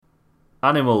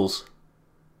Animals.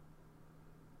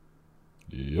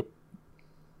 Yep.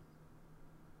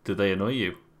 Do they annoy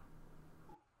you?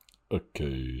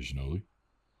 Occasionally.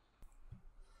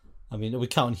 I mean, are we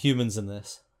counting humans in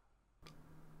this?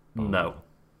 No.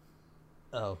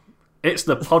 Oh. It's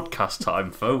the podcast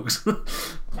time, folks.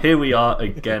 Here we are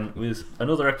again with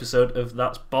another episode of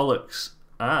That's Bollocks.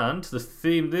 And the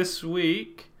theme this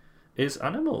week is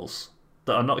animals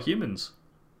that are not humans.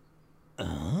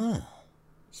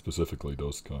 Specifically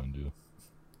those kind, yeah.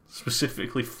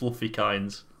 Specifically fluffy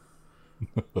kinds.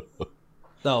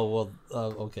 Oh,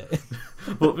 well, okay.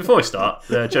 But before we start,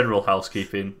 general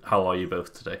housekeeping. How are you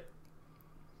both today?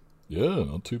 Yeah,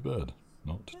 not too bad.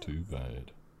 Not too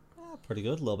bad. Pretty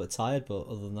good. A little bit tired, but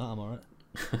other than that, I'm alright.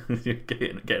 You're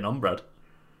getting on, Brad.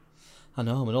 I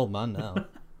know, I'm an old man now.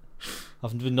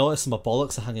 I've been noticing my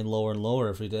bollocks are hanging lower and lower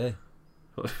every day.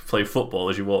 Play football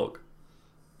as you walk.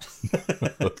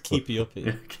 Keep you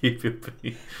uppy. Keep you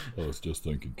uppy. I was just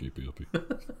thinking, keep you uppy.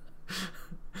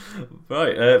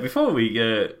 Right, before we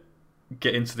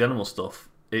get into the animal stuff,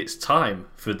 it's time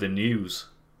for the news.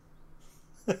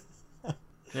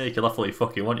 Yeah, you can laugh all you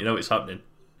fucking want, you know it's happening.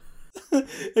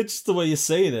 It's just the way you're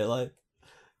saying it, like...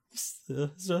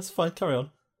 That's fine, carry on.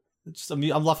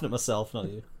 I'm laughing at myself, not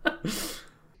you.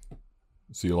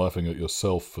 So you're laughing at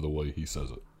yourself for the way he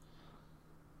says it.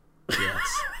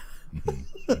 Yes.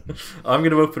 I'm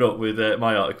going to open up with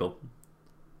my article.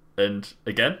 And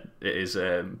again, it is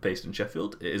based in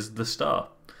Sheffield. It is The Star.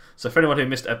 So for anyone who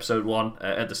missed episode 1,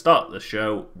 at the start of the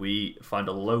show, we find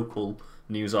a local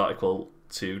news article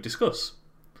to discuss.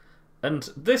 And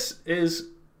this is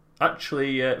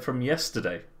actually from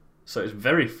yesterday. So it's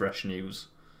very fresh news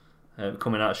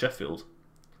coming out of Sheffield.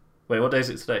 Wait, what day is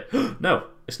it today? No,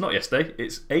 it's not yesterday.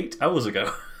 It's 8 hours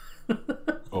ago.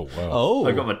 Oh, wow. Oh.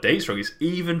 I got my dates wrong. It's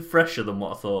even fresher than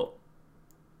what I thought.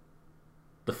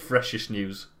 The freshest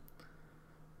news.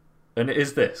 And it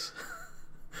is this.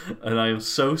 And I am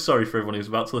so sorry for everyone who's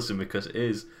about to listen because it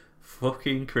is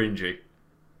fucking cringy.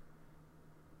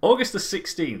 August the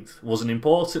 16th was an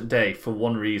important day for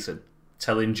one reason.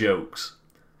 Telling jokes.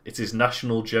 It is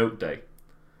National Joke Day.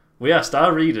 We asked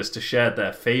our readers to share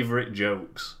their favourite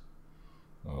jokes.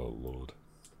 Oh, Lord.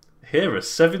 Here are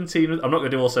 17... I'm not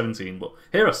going to do all 17, but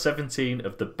here are 17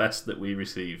 of the best that we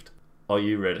received. Are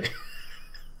you ready?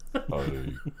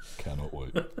 I cannot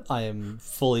wait. I am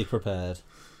fully prepared.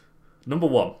 Number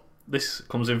 1. This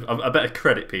comes in... I better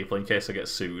credit people in case I get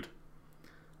sued.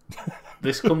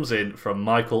 This comes in from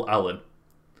Michael Allen.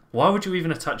 Why would you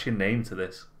even attach your name to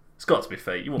this? It's got to be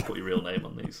fake. You won't put your real name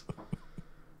on these.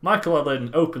 Michael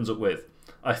Allen opens up with,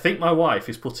 I think my wife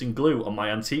is putting glue on my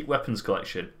antique weapons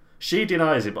collection. She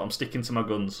denies it, but I'm sticking to my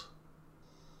guns.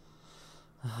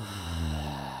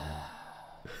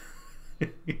 I've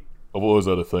always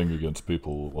had a thing against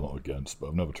people, well, not against, but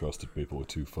I've never trusted people with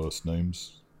two first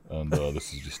names. And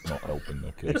this is just not helping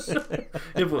their case.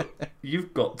 Yeah, but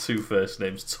you've got two first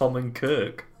names, Tom and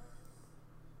Kirk.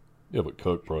 Yeah, but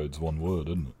Kirkbride's one word,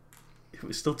 isn't it?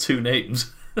 It's still two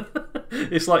names.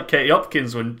 It's like Katie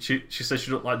Hopkins when she says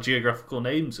she doesn't like geographical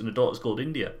names and her daughter's called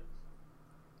India.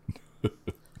 I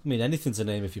mean, anything's a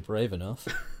name if you're brave enough.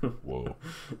 Whoa.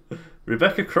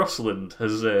 Rebecca Crossland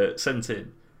has sent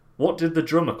in, what did the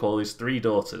drummer call his 3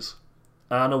 daughters?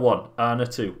 Anna 1, Anna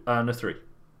 2, Anna 3.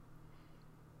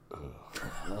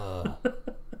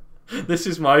 This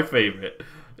is my favourite.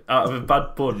 Out of a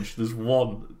bad bunch, there's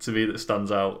one to me that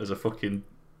stands out as a fucking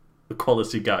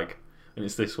quality gag, and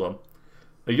it's this one.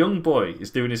 A young boy is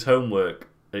doing his homework,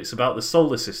 and it's about the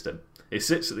solar system. He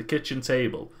sits at the kitchen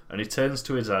table, and he turns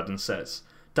to his dad and says,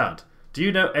 Dad, do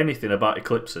you know anything about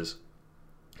eclipses?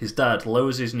 His dad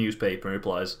lowers his newspaper and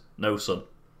replies, No, son.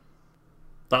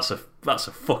 That's a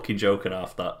fucking joke and a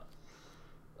half, that.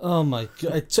 Oh my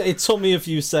god. It took me a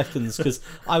few seconds because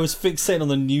I was fixating on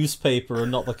the newspaper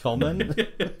and not the comment.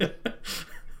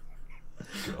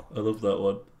 I love that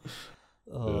one.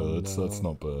 Oh, yeah, that's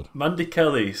not bad. Mandy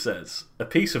Kelly says, a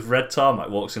piece of red tarmac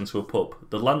walks into a pub.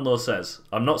 The landlord says,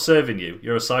 I'm not serving you,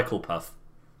 you're a psychopath.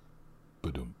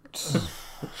 Badum.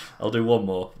 I'll do one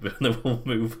more, but then we'll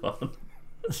move on.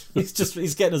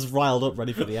 He's getting us riled up,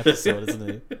 ready for the episode, isn't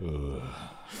he?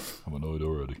 I'm annoyed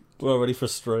already. We're already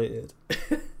frustrated.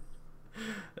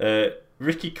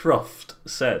 Ricky Croft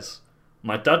says,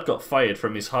 my dad got fired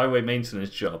from his highway maintenance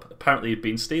job. Apparently he'd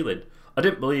been stealing. I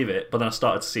didn't believe it, but then I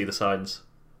started to see the signs.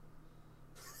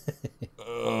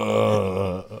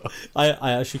 I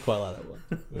actually quite like that one.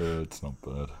 It's not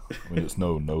bad. I mean, it's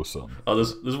no son. Oh,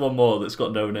 there's one more that's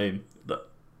got no name.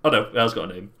 Oh no, it has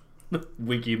got a name.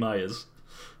 Wiggy Myers.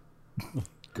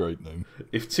 Great name.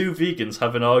 If two vegans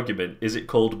have an argument, is it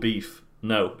called beef?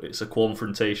 No, it's a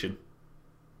confrontation.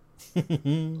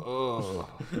 Oh,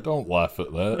 don't laugh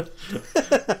at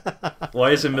that.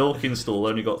 Why is a milking stool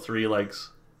only got 3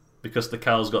 legs? Because the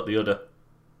cow's got the udder.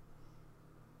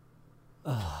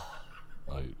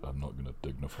 I'm not going to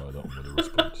dignify that one with a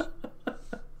response.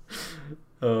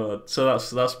 So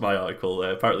that's my article.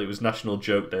 Apparently it was National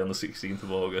Joke Day on the 16th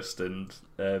of August, and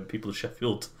people of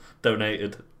Sheffield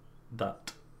donated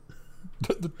that.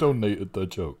 They donated their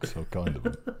jokes. How kind of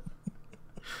them.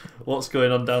 What's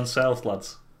going on down south,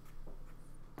 lads?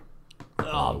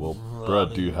 Well,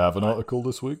 Brad, do you have an article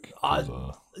this week? 'Cause,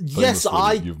 Yes, famously,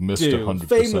 I You've missed do.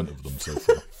 100% of them so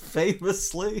far.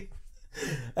 Famously.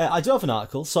 I do have an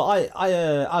article. So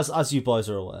as you boys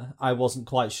are aware, I wasn't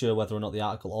quite sure whether or not the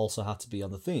article also had to be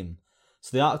on the theme.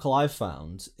 So the article I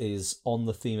found is on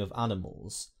the theme of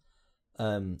animals.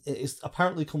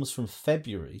 Apparently comes from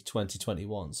February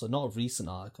 2021, so not a recent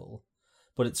article,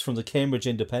 but it's from the Cambridge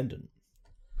Independent.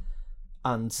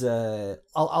 And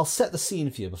I'll set the scene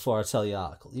for you before I tell you the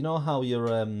article. You know how you're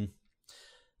out on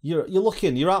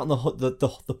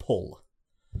the pull.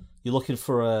 You're looking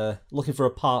for a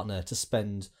partner to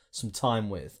spend some time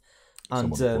with,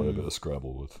 and Someone to play a bit of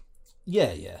Scrabble with.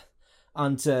 Yeah.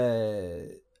 And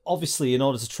obviously, in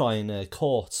order to try and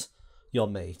court your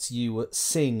mate, you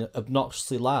sing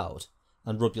obnoxiously loud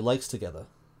and rub your legs together.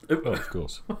 Oh, of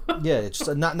course. Yeah, it's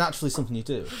just naturally something you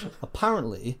do.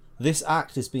 Apparently, this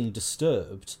act is being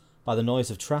disturbed by the noise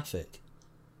of traffic.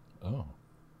 Oh.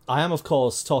 I am, of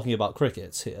course, talking about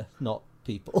crickets here, not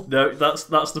people. No, that's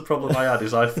the problem I had.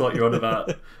 Is I thought you were on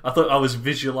about. I thought I was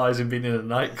visualising being in a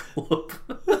nightclub.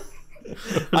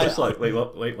 I was like, wait,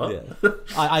 what? Yeah.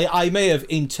 I may have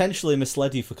intentionally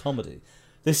misled you for comedy.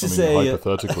 This is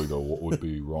hypothetically, though, what would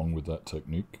be wrong with that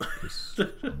technique?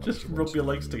 Just rub your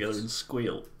legs together and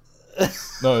squeal.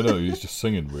 No, he's just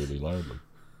singing really loudly.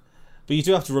 But you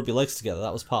do have to rub your legs together.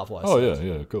 That was part of what I said.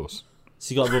 Yeah, of course.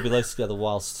 So you got to rub your legs together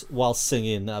whilst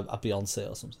singing a Beyonce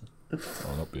or something.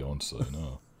 Oh, not Beyonce,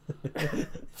 no.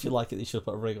 If you like it, you should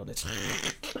put a ring on it.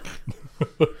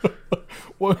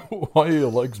 Why are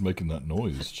your legs making that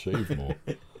noise? Shave more.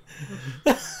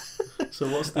 So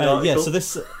what's the article?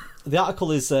 So the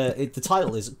article is the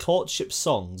title is "Courtship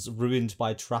Songs Ruined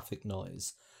by Traffic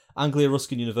Noise." Anglia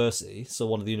Ruskin University, so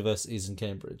one of the universities in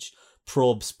Cambridge,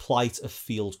 probes plight of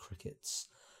field crickets,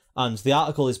 and the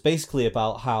article is basically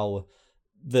about how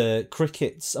the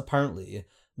crickets apparently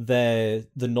the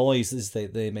noises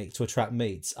they make to attract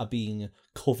mates are being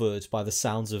covered by the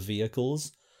sounds of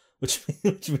vehicles, which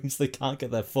means they can't get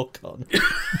their fuck on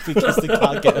because they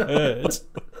can't get heard.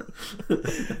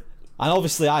 And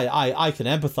obviously, I can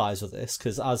empathise with this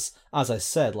because, as I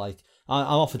said, like I'm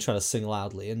often trying to sing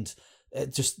loudly, and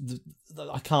it just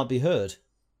I can't be heard.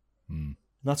 And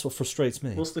that's what frustrates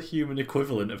me. What's the human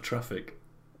equivalent of traffic?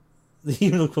 The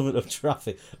human equivalent of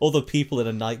traffic. Other people in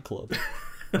a nightclub.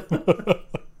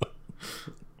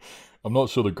 I'm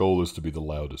not sure the goal is to be the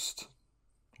loudest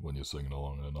when you're singing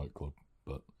along in a nightclub,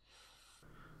 but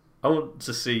I want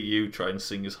to see you try and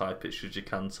sing as high pitched as you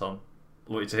can, Tom.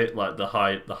 I want you to hit like the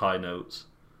high notes.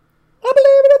 I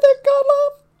believe in a thing called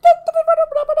love.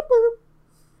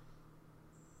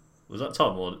 Was that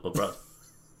Tom or Brad?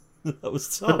 That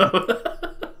was Tom.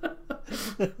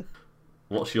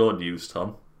 What's your news,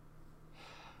 Tom?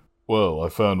 well, I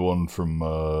found one from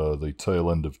the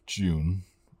tail end of June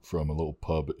from a little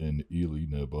pub in Ely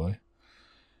nearby,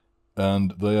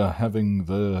 and they are having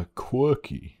their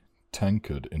quirky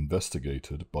tankard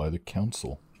investigated by the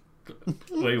council.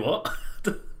 Wait, what?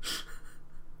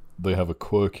 They have a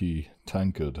quirky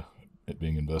tankard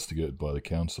being investigated by the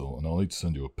council, and I'll need to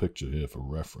send you a picture here for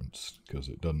reference because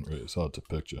it's hard to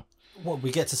picture. What,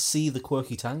 we get to see the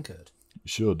quirky tankard? You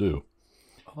sure do.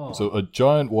 Oh. So a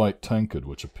giant white tankard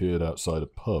which appeared outside a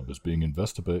pub is being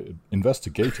investigated.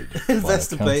 Investigated.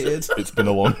 It's been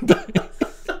a long day.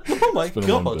 Oh my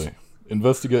god.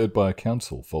 Investigated by a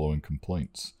council following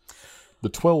complaints. The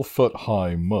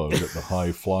 12-foot-high mug at the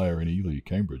High Flyer in Ely,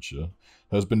 Cambridgeshire,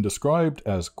 has been described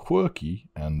as quirky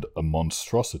and a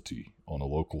monstrosity on a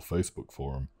local Facebook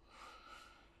forum.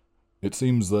 It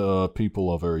seems that people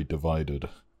are very divided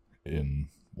in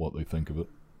what they think of it.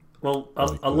 Well,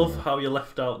 I love how you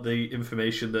left out the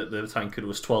information that the tankard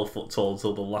was 12 foot tall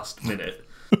until the last minute.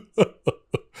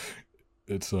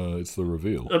 It's the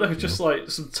reveal. I know, just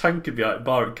like some tankard behind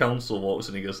bar at council walks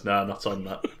and he goes, nah, not on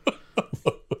that.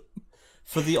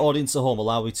 For the audience at home,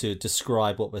 allow me to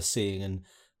describe what we're seeing, and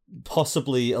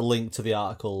possibly a link to the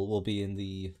article will be in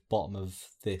the bottom of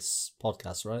this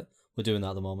podcast, right? We're doing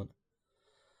that at the moment.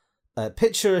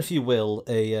 Picture, if you will,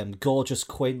 a gorgeous,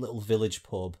 quaint little village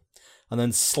pub, and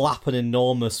then slap an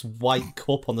enormous white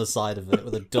cup on the side of it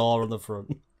with a door on the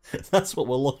front. That's what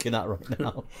we're looking at right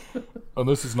now. And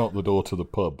this is not the door to the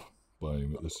pub.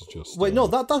 This is just... Wait, no,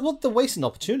 that's what they're wasting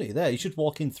opportunity there. You should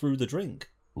walk in through the drink.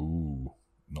 Ooh,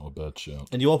 not a bad shout.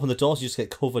 And you open the doors, you just get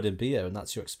covered in beer, and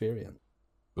that's your experience.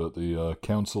 But the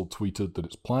council tweeted that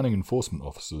its planning enforcement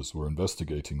officers were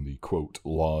investigating the, quote,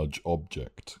 large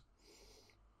object.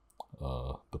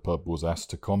 The pub was asked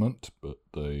to comment, but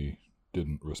they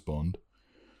didn't respond.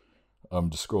 I'm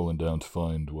just scrolling down to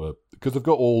find where... Because they've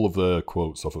got all of their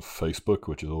quotes off of Facebook,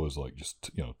 which is always like just,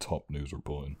 top news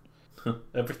reporting.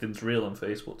 Everything's real on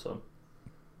Facebook, Tom.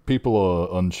 People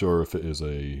are unsure if it is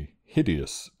a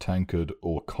hideous tankard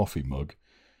or coffee mug,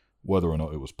 whether or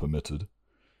not it was permitted.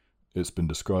 It's been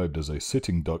described as a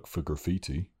sitting duck for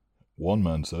graffiti. One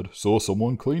man said, "Saw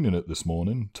someone cleaning it this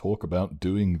morning. Talk about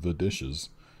doing the dishes."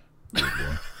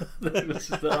 This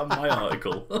is my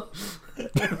article.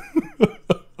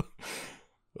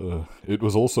 It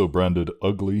was also branded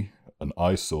ugly, an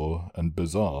eyesore, and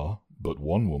bizarre, but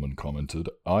one woman commented,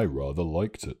 "I rather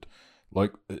liked it."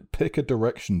 Like, pick a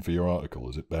direction for your article.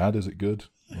 Is it bad? Is it good?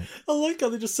 I like how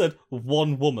they just said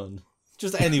one woman.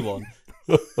 Just anyone.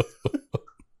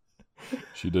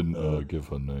 She didn't give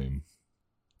her name.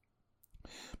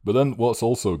 But then what's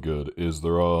also good is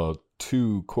there are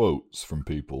 2 quotes from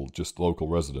people, just local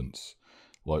residents.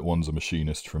 Like, one's a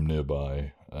machinist from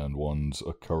nearby, and one's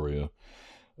a courier.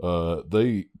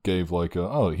 They gave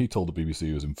he told the BBC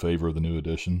he was in favour of the new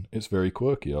edition. It's very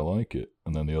quirky, I like it.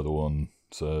 And then the other one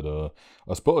said,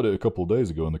 I spotted it a couple of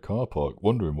days ago in the car park,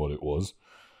 wondering what it was.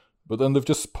 But then they've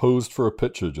just posed for a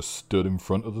picture, just stood in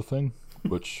front of the thing,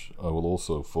 which I will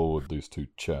also forward these 2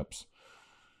 chaps.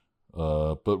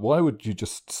 But why would you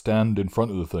just stand in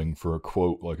front of the thing for a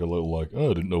quote, I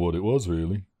didn't know what it was,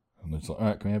 really. And it's like, all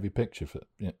right, can we have your picture for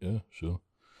it? Yeah, sure.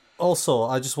 Also,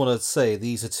 I just want to say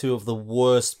these are 2 of the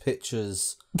worst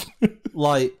pictures.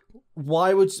 Why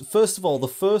would... First of all, the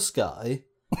first guy,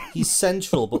 he's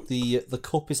central, but the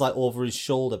cup is over his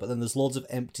shoulder, but then there's loads of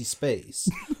empty space.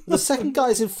 The second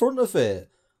guy's in front of it.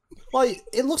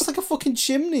 It looks like a fucking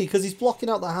chimney because he's blocking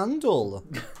out the handle.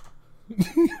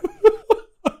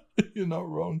 You're not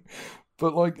wrong.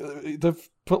 But, they've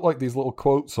put, these little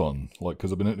quotes on,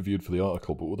 because I've been interviewed for the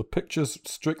article, but were the pictures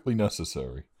strictly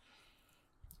necessary?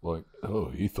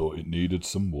 He thought it needed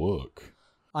some work.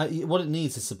 What it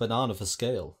needs is a banana for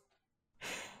scale.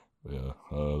 Yeah,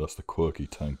 that's the quirky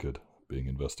tankard being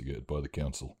investigated by the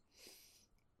council.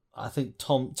 I think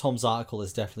Tom's article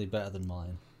is definitely better than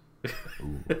mine.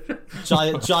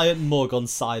 giant mug on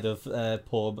side of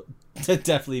pub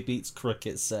definitely beats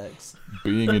cricket sex.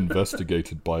 Being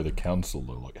investigated by the council,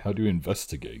 though, how do you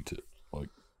investigate it? I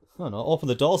don't know. Open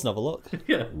the doors and have a look.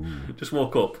 Yeah, just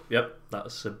walk up. Yep,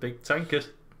 that's a big tankard.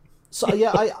 So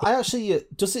yeah, I actually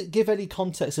does it give any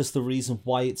context as to the reason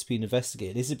why it's been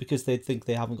investigated? Is it because they think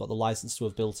they haven't got the license to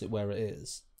have built it where it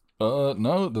is?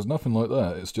 No, there's nothing like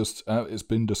that. It's just it's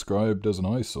been described as an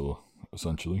eyesore,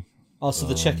 essentially. Oh, so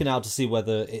they're checking out to see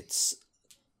whether it's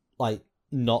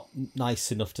not nice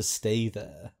enough to stay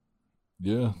there.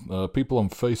 Yeah, people on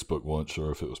Facebook weren't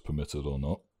sure if it was permitted or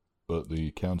not, but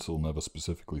the council never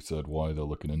specifically said why they're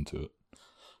looking into it.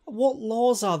 What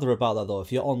laws are there about that, though,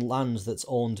 if you're on land that's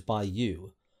owned by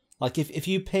you? If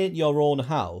you paint your own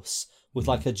house with,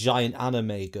 a giant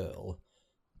anime girl,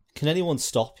 can anyone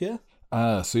stop you?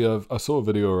 See, I saw a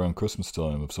video around Christmas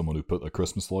time of someone who put their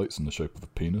Christmas lights in the shape of a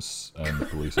penis, and the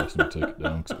police asked them to take it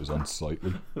down because it was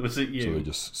unsightly. Was it you? So they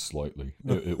just slightly...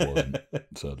 It wasn't,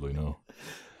 sadly, no.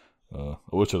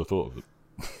 I wish I'd have thought of it.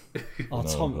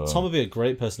 Tom would be a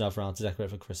great person to have around to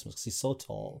decorate for Christmas because he's so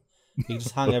tall. You can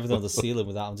just hang everything on the ceiling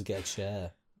without having to get a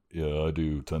chair. Yeah, I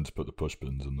do tend to put the push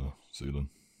pins in the ceiling.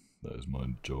 That is my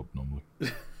job, normally.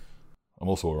 I'm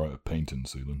also alright at painting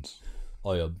ceilings.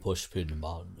 I am Pushpin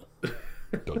Man.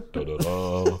 Da, da, da,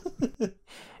 da.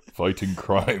 Fighting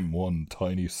crime one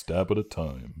tiny stab at a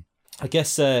time. I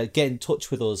guess get in touch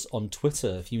with us on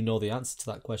Twitter if you know the answer to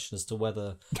that question as to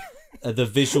whether the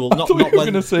visual... I thought you were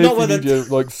going to say if you need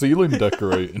your ceiling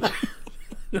decorating.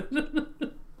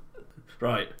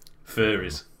 Right.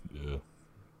 Furries. Yeah.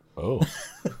 Oh.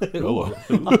 Hello.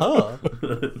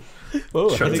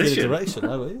 Oh, Transition.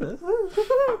 Direction,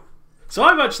 So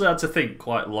I've actually had to think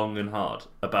quite long and hard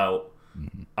about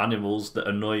animals that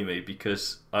annoy me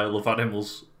because I love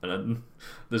animals and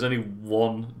there's only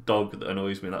one dog that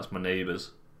annoys me and that's my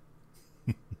neighbour's.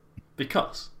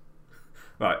 Because,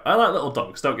 right, I like little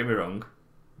dogs, don't get me wrong,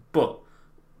 but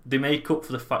they make up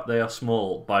for the fact they are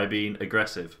small by being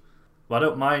aggressive. But I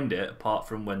don't mind it apart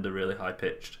from when they're really high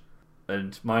pitched.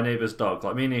 And my neighbour's dog,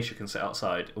 me and Nisha can sit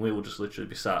outside and we will just literally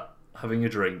be sat having a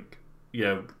drink,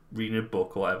 reading a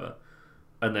book or whatever.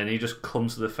 and then he just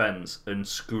comes to the fence and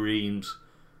screams,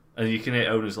 and you can hear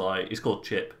owners like, it's called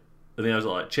Chip, and the owners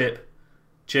are like, Chip,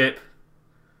 Chip,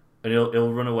 and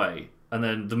he'll run away, and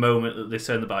then the moment that they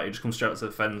turn the back, he just comes straight up to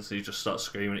the fence and he just starts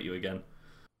screaming at you again.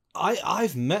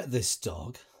 I've met this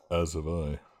dog. As have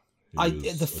I.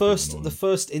 The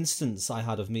first instance I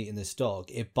had of meeting this dog,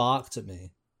 it barked at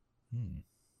me.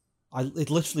 It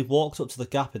literally walked up to the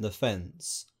gap in the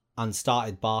fence and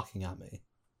started barking at me.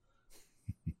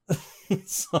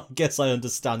 So I guess I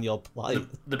understand your plight.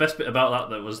 The best bit about that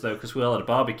though was because we all had a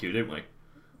barbecue, didn't we?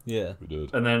 Yeah, We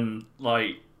did. And then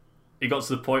it got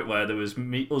to the point where there was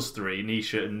us three,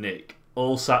 Nisha and Nick,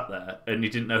 all sat there, and he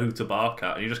didn't know who to bark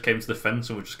at, and he just came to the fence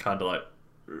and was just kind of like,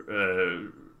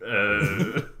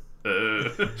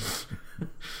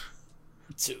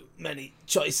 too many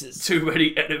choices. too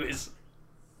many enemies.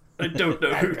 I don't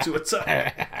know who to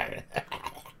attack.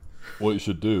 What you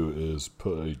should do is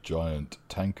put a giant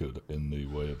tankard in the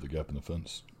way of the gap in the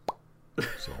fence.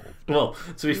 Solved. Well,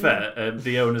 to be fair,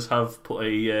 the owners have put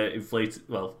a inflated.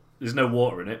 Well, there's no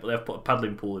water in it, but they've put a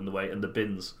paddling pool in the way and the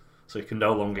bins, so you can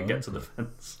no longer get to the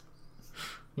fence.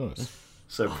 Nice.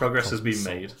 So progress has been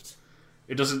Solved. made.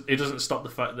 It doesn't stop the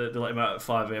fact that they let him out at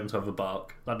 5 a.m. to have a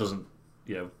bark. That doesn't,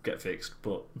 get fixed.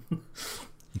 But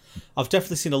I've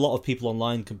definitely seen a lot of people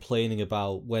online complaining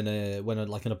about when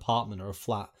like an apartment or a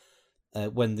flat,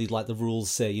 when the rules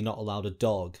say you're not allowed a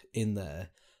dog in there,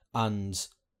 and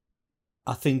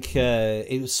I think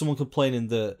it was someone complaining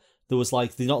that there was they're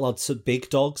not allowed to big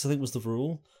dogs, I think was the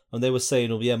rule, and they were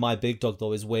saying, oh yeah, my big dog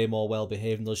though is way more well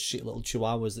behaved than those shit little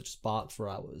chihuahuas that just bark for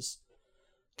hours.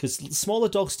 Because smaller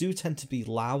dogs do tend to be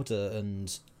louder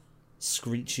and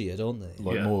screechier, don't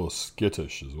they? More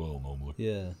skittish as well, normally.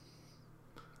 Yeah.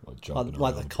 Jumping Like around they're the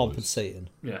place. compensating.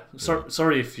 yeah,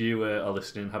 sorry if you are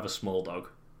listening and have a small dog,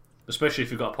 especially if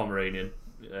you've got a Pomeranian.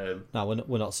 No,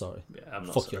 we're not sorry. Yeah, I'm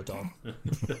not Fuck sorry. your dog.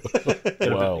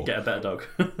 Wow. Get a better dog.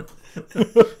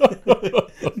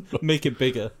 Make it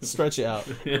bigger. Stretch it out.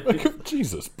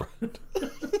 Jesus, Brad.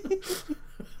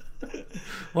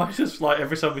 Why just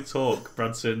every time we talk,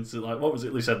 Branson's what was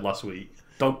it we said last week?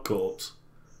 Dog corpse.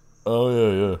 Oh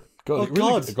yeah. God, it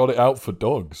really got it out for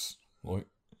dogs.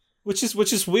 Which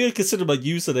is weird considering my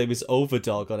username is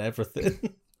Overdog on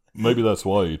everything. Maybe that's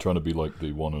why you're trying to be like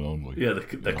the one and only. Yeah,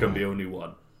 there can be only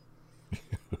one.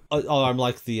 Oh, I'm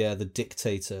like the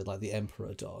dictator, like the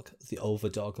emperor dog, the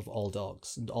overdog of all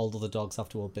dogs, and all other dogs have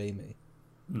to obey me.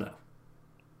 No.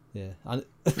 Yeah, and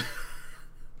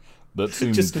That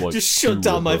seems just shut too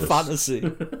down my rehearsed. fantasy.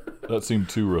 That seemed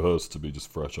too rehearsed to be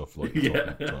just fresh off the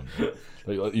Yeah.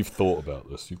 top. You've thought about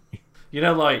this. You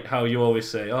know, how you always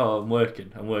say, "Oh, I'm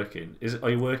working." Are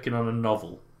you working on a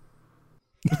novel?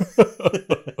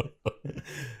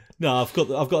 No, I've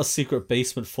got a secret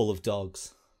basement full of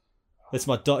dogs. It's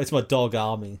my dog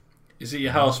army. Is it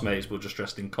your housemates but just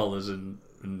dressed in collars and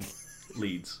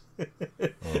leads?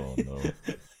 Oh no.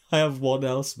 I have one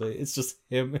housemate. It's just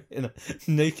him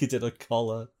naked in a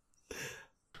collar.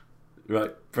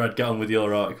 Right, Brad, get on with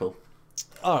your article.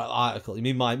 All right, article. You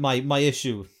mean my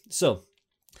issue? So,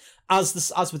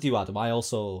 as with you, Adam, I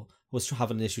also was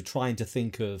having an issue trying to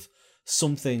think of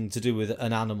something to do with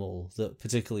an animal that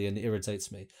particularly irritates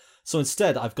me. So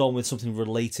instead, I've gone with something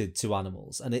related to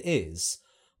animals, and it is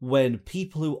when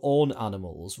people who own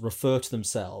animals refer to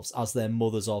themselves as their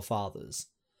mothers or fathers.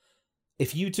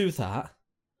 If you do that,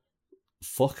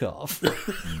 fuck off.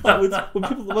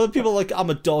 when people are like, I'm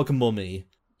a dog mummy.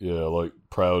 Yeah, like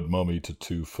proud mummy to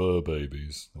 2 fur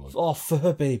babies. Oh,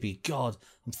 fur baby. God,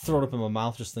 I'm throwing up in my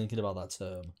mouth just thinking about that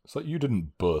term. It's like you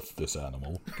didn't birth this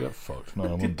animal. Get fucked. No,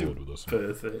 I'm on board with this one.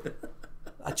 Perfect.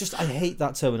 I hate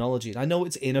that terminology. And I know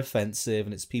it's inoffensive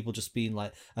and it's people just being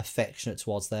affectionate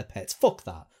towards their pets. Fuck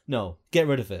that. No, get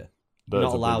rid of it. You're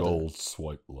There's not a allowed big it. old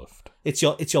swipe left. It's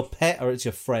your pet or it's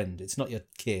your friend. It's not your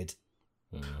kid.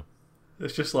 Yeah.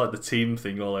 It's just like the team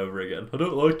thing all over again. I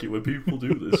don't like it when people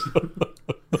do this.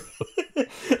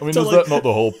 I mean, So, is that not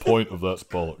the whole point of that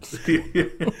bollocks?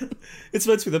 It's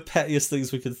meant to be the pettiest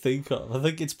things we can think of. I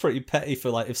think it's pretty petty for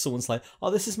if someone's like, oh,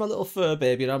 this is my little fur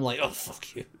baby, and I'm like, oh,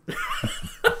 fuck you.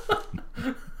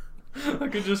 I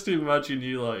could just imagine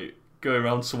you going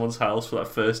around someone's house for that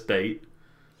first date,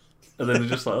 and then they're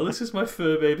just like, "Oh, this is my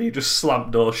fur baby." You just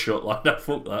slam door shut like that.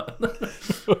 Fuck that.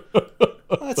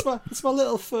 Oh, it's my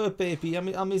little fur baby.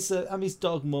 I'm his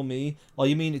dog mummy. Oh,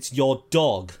 you mean it's your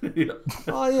dog? Yeah.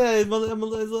 Oh yeah, I'm a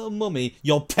little mummy.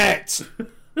 Your pet.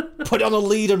 Put it on a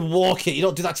lead and walk it. You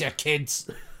don't do that to your kids.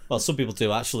 Well, some people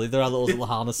do actually. There are little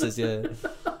harnesses. Yeah.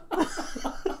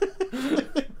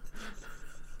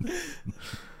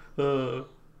 The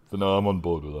no, I'm on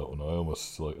board with that one. I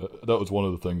almost that was one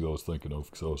of the things I was thinking of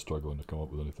because I was struggling to come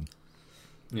up with anything.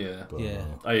 Yeah, But, Yeah.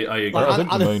 I agree. I think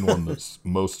the main one that's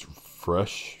most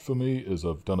fresh for me is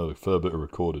I've done a fair bit of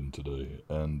recording today,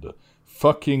 and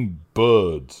fucking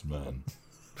birds, man.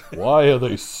 Why are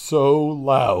they so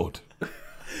loud?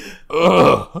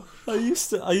 Ugh. I used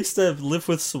to live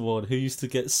with someone who used to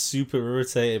get super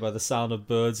irritated by the sound of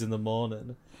birds in the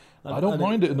morning. I don't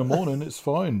mind it in the morning, it's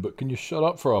fine, but can you shut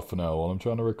up for half an hour while I'm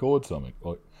trying to record something?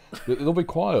 Like, they'll be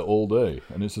quiet all day,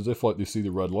 and it's as if like they see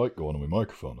the red light go on my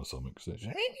microphone or something. So,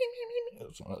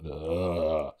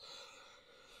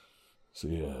 so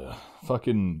yeah,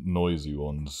 fucking noisy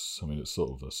ones. I mean, it's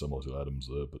sort of similar to Adam's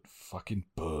there, but fucking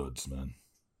birds, man.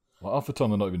 Like, half the time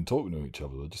they're not even talking to each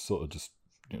other; they're just sort of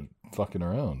fucking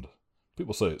around.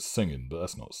 People say it's singing, but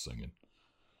that's not singing.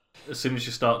 As soon as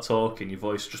you start talking, your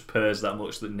voice just purrs that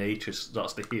much that nature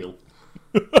starts to heal.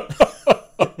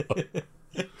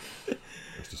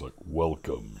 It's just like,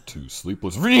 welcome to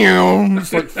Sleepless.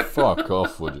 It's like, fuck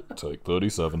off, would you? Take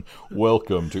 37.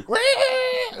 Welcome to.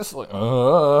 It's like,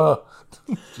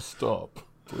 just stop.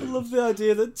 Please. I love the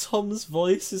idea that Tom's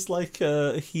voice is like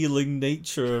a healing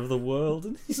nature of the world,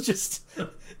 and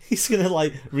he's gonna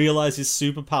like realize his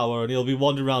superpower, and he'll be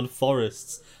wandering around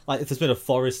forests. Like if there's been a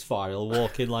forest fire, he'll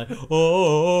walk in like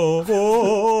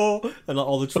oh, and like,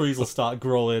 all the trees will start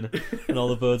growing, and all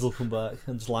the birds will come back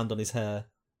and just land on his hair.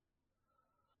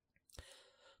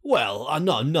 Well,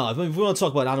 no. I mean, if we want to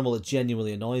talk about an animal that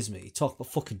genuinely annoys me, talk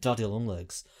about fucking daddy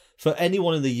longlegs. For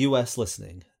anyone in the US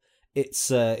listening, it's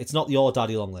not your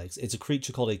daddy longlegs. It's a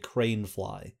creature called a crane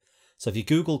fly. So if you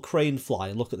Google crane fly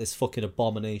and look at this fucking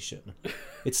abomination,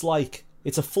 it's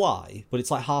a fly, but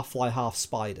it's like half fly, half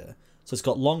spider. So it's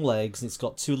got long legs and it's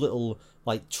got two little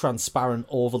like transparent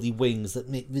overly wings that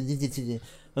make,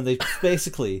 and they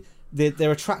basically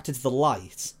they're attracted to the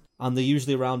light. And they're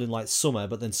usually around in like summer,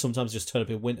 but then sometimes just turn up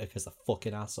in winter because they're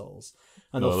fucking assholes.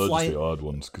 And No, they're they're just the odd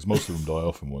ones, because most of them die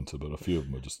off in winter, but a few of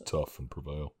them are just tough and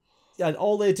prevail. Yeah, and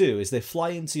all they do is they fly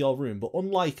into your room, but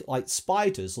unlike like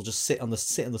spiders, will just sit on the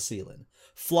ceiling.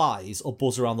 Flies will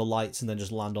buzz around the lights and then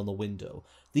just land on the window.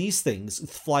 These things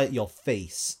fly at your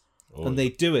face, and they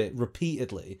do it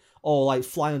repeatedly, or like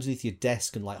fly underneath your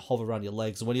desk and like hover around your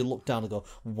legs. And when you look down and go,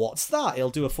 "What's that?" It'll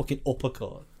do a fucking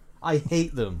uppercut. I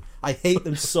hate them. I hate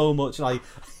them so much. And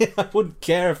I wouldn't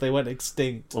care if they went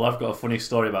extinct. Well, I've got a funny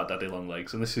story about daddy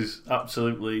longlegs, and this is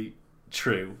absolutely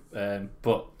true.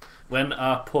 But when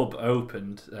our pub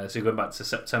opened, so going back to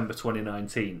September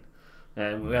 2019,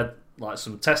 we had like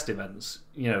some test events,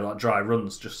 like dry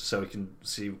runs, just so we can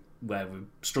see where we're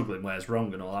struggling, where's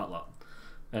wrong, and all that lot.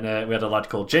 And we had a lad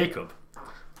called Jacob.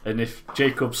 And if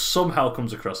Jacob somehow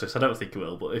comes across this, I don't think he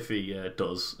will, but if he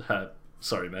does,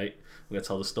 sorry, mate. We're going to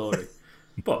tell the story.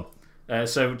 But,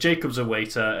 so Jacob's a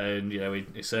waiter, and,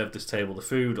 he served this table the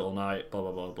food all night, blah,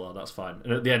 blah, blah, blah, that's fine.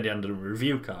 And at the end, he handed him a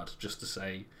review card, just to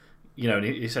say, and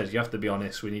he says, you have to be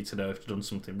honest, we need to know if you've done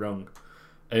something wrong.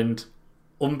 And,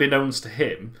 unbeknownst to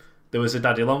him, there was a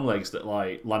daddy longlegs that,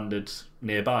 like, landed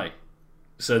nearby.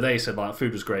 So they said, like,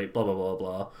 food was great, blah, blah,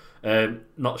 blah, blah.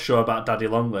 Not sure about daddy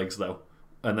longlegs, though.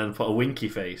 And then put a winky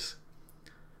face.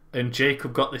 And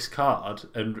Jacob got this card,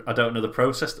 and I don't know the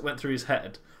process that went through his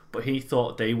head, but he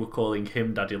thought they were calling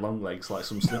him Daddy Longlegs, like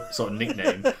some sort of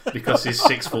nickname, because he's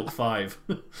 6'5".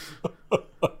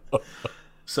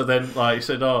 So then, like, he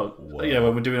said, "Oh, Wow.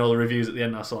 when we're doing all the reviews at the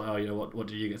end, I was like, oh, what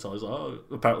did you get told?" I was like, "Oh,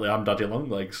 apparently I'm Daddy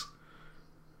Longlegs."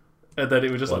 And then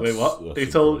it was just like, "Wait, what?" He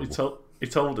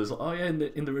told us, "Oh yeah,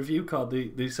 in the review card,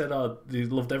 they said, oh, they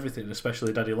loved everything,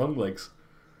 especially Daddy Longlegs,"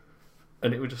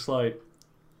 and it was just like.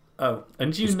 Oh,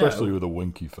 and Especially with a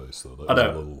winky face, though. That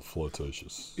was a little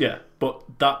flirtatious. Yeah, but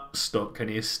that stuck, and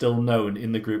he is still known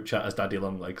in the group chat as Daddy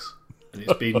Longlegs. And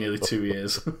it's been nearly 2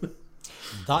 years.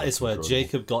 That is where incredible.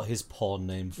 Jacob got his porn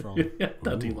name from. Yeah,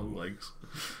 Daddy Longlegs.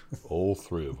 All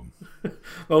three of them.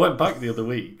 Well, I went back the other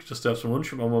week just to have some lunch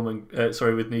with my mum and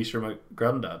with Nisha and my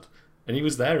granddad, and he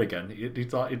was there again.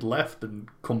 He'd left and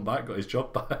come back, got his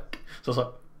job back. So I was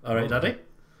like, "All right, Daddy."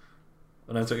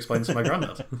 And I had to explain to my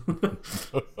granddad.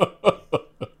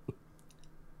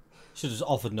 Should have just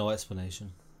offered no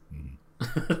explanation.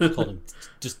 Called him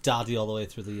just Daddy all the way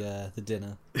through the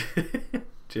dinner.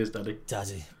 Cheers, Daddy.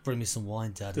 Daddy, bring me some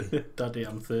wine, Daddy. Daddy,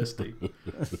 I'm thirsty.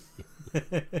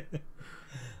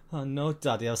 Oh no,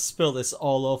 Daddy, I've spilled this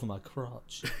all over my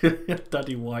crotch.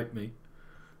 Daddy, wipe me.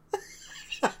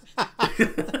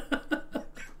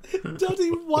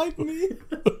 Daddy, wipe me.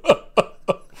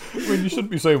 I mean, you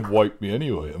shouldn't be saying wipe me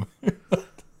anyway.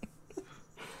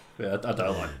 Yeah, I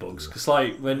don't like bugs. Because,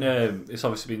 like, when it's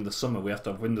obviously been the summer, we have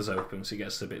to have windows open so it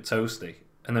gets a bit toasty.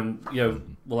 and then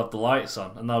we'll have the lights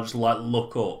on, and I'll just like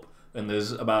look up, and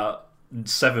there's about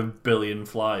 7 billion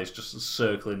flies just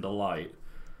circling the light.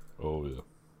 Oh yeah.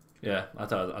 Yeah, I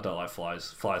don't like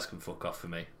flies. Flies can fuck off for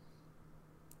me.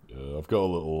 Yeah, I've got a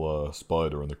little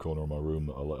spider in the corner of my room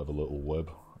that I let have a little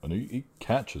web, and he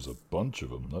catches a bunch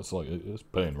of them. That's like it's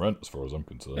paying rent as far as I'm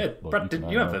concerned. Yeah, like, Brad, didn't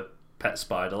you have a pet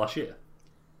spider last year?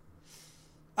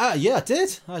 Yeah, I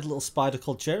did. I had a little spider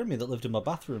called Jeremy that lived in my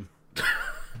bathroom.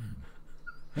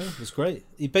 Yeah, it was great.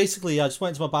 I just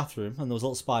went into my bathroom and there was a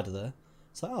little spider there.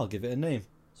 So I'll give it a name.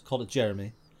 So I called it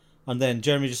Jeremy. And then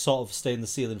Jeremy just sort of stayed in the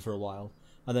ceiling for a while.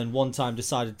 And then one time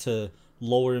decided to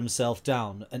lower himself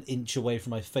down an inch away from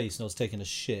my face and I was taking a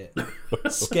shit.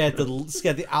 scared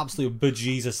the absolute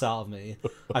bejesus out of me.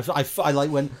 I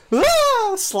like went,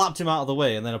 "Ah!" slapped him out of the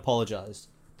way and then apologised.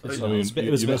 I mean,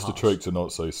 you missed a trick to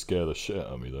not say scare the shit out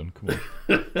of me then. Come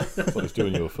on. I thought I was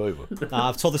doing you a favour.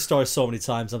 I've told this story so many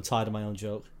times, I'm tired of my own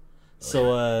joke.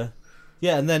 So,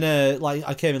 yeah, and then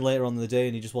I came in later on in the day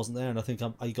and he just wasn't there, and I think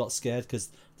I got scared because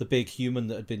the big human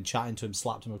that had been chatting to him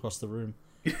slapped him across the room.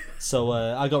 So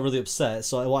I got really upset.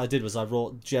 So what I did was I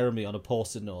wrote Jeremy on a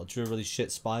post-it note, drew a really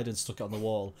shit spider and stuck it on the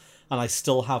wall. And I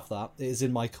still have that. It is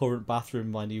in my current bathroom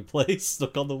in my new place,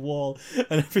 stuck on the wall.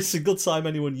 And every single time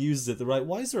anyone uses it, they're like,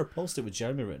 why is there a post-it with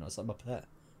Jeremy written? I was like, my pet.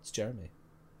 It's Jeremy.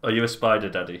 Are you a spider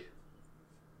daddy?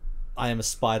 I am a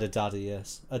spider daddy,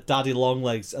 yes. A daddy long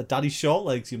legs, a daddy short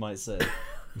legs, you might say.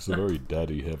 It's a very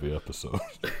daddy-heavy episode.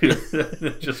 Just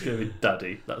going to be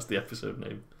daddy. That's the episode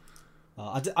name.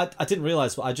 I didn't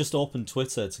realise, but I just opened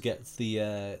Twitter to get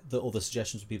the other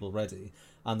suggestions for people ready.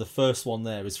 And the first one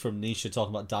there is from Nisha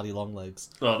talking about daddy long legs.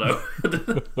 Oh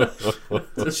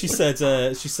no! She said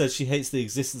she hates the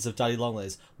existence of daddy long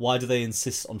legs. Why do they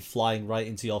insist on flying right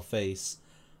into your face,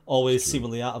 always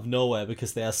seemingly out of nowhere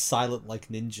because they are silent like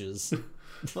ninjas?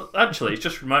 Well, actually, it's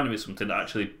just reminded me of something that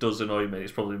actually does annoy me.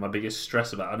 It's probably my biggest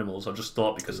stress about animals. I just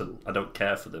thought because I don't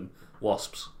care for them.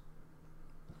 Wasps.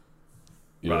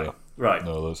 Yeah. Right.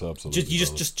 No, that's absolutely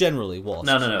Just generally wasps.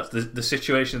 No. The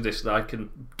situation is this: that I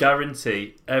can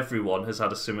guarantee everyone has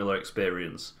had a similar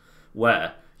experience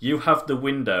where you have the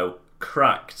window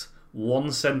cracked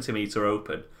 1 centimetre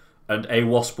open and a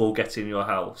wasp will get in your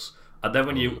house. And then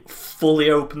when you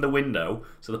fully open the window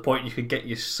to the point you can get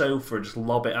your sofa and just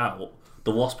lob it out,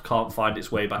 the wasp can't find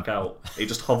its way back out. It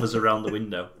just hovers around the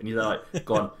window. And you're like,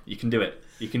 go on, you can do it.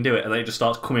 You can do it. And then it just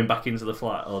starts coming back into the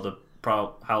flat or the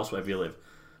house, wherever you live.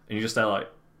 And you're just there like,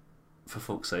 for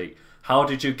fuck's sake, how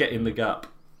did you get in the gap?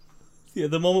 Yeah,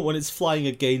 the moment when it's flying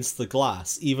against the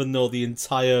glass, even though the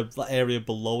entire area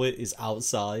below it is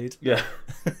outside. Yeah.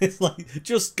 It's like,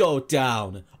 just go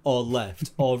down, or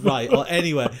left, or right, or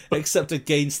anywhere, except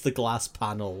against the glass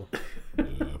panel.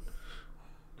 Yeah.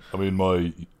 I mean,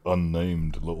 my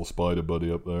unnamed little spider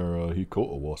buddy up there, he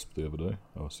caught a wasp the other day.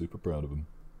 I was super proud of him.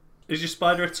 Is your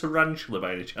spider a tarantula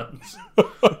by any chance?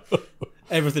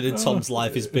 Everything in Tom's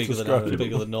life is bigger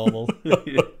than normal.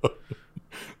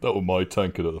 That was my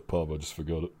tankard at the pub. I just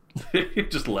forgot it. You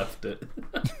just left it.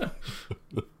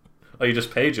 Oh, you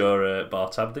just paid your bar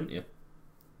tab, didn't you?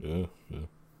 Yeah.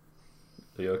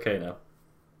 Are you okay now?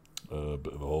 A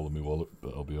bit of a hole in my wallet,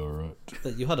 but I'll be alright.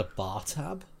 That you had a bar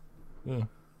tab? Yeah.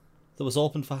 That was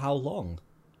open for how long?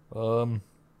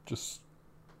 Just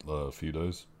a few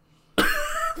days.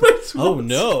 Wait, Oh what?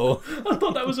 no! I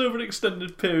thought that was over an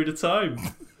extended period of time.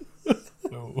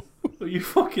 No. Are you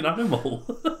fucking animal?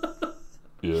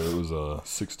 Yeah, it was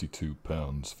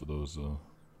 £62 for those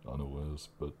unawares,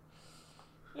 but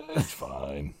it's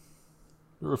fine.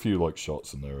 There were a few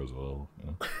shots in there as well.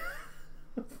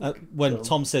 Yeah. When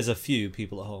Tom says a few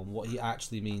people at home, what he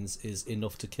actually means is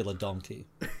enough to kill a donkey.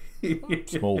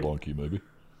 Small donkey, maybe.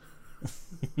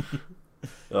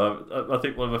 I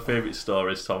think one of my favourite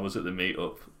stories, Tom, was at the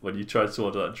meetup when you tried to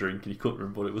order that drink and you couldn't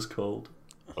remember what it was called.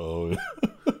 Oh, yeah.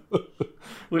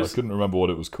 I couldn't remember what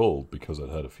it was called because I'd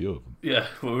had a few of them. Yeah,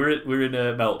 well, we're in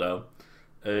a Meltdown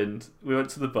and we went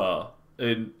to the bar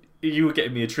and you were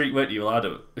getting me a treat, weren't you? Well,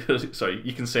 Adam, sorry,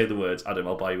 you can say the words, Adam,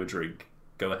 I'll buy you a drink.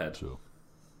 Go ahead. Sure.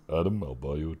 Adam, I'll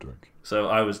buy you a drink. So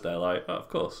I was there like, oh, of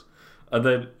course. And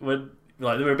then when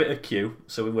there were a bit of queue,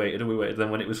 so we waited. Then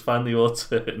when it was finally your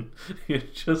turn,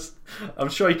 I'm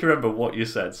sure you can remember what you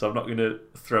said, so I'm not going to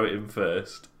throw it in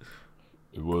first.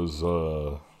 It was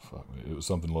it was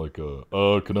something like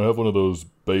can I have one of those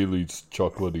Bailey's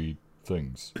chocolatey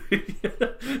things?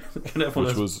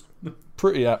 Which was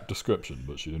pretty apt description,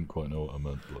 but she didn't quite know what I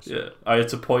meant. Bless her. Yeah, I had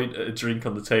to point at a drink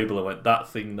on the table and went, that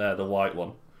thing there, the white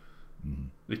one.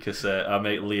 Because our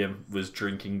mate Liam was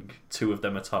drinking 2 of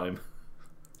them a time.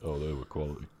 Oh, they were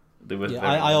quality. They were Yeah,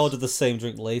 very I nice. ordered the same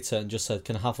drink later and just said,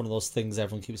 "Can I have one of those things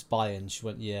everyone keeps buying?" She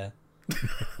went, "Yeah."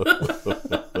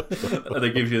 And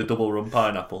they give you a double rum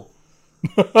pineapple.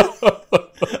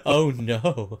 Oh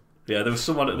no! Yeah, there was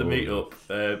someone at the meetup,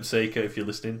 Seiko, if you're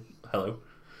listening, hello.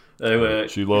 Who,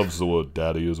 She loves the word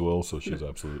daddy as well, so she's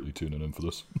absolutely tuning in for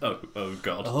this. oh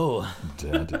God. Oh,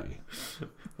 Daddy.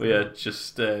 Well, yeah,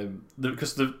 just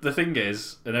because the thing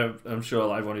is, and I'm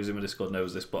sure everyone who's in my Discord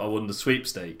knows this, but I won the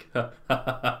sweepstake,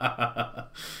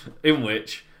 in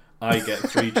which I get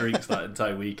 3 drinks that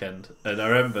entire weekend. And I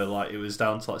remember, like, it was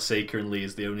down to like Seika and Lee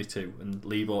as the only 2, and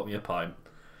Lee bought me a pint,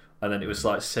 and then it was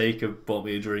like Seika bought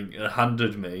me a drink and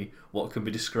handed me what can be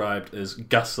described as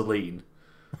gasoline,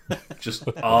 just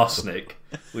arsenic,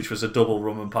 which was a double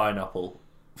rum and pineapple.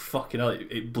 Fucking hell,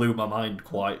 it blew my mind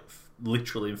quite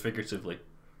literally and figuratively.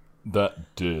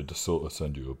 That did sort of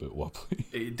send you a bit wobbly.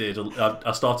 It did.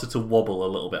 I started to wobble a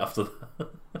little bit after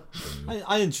that.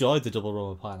 I enjoyed the double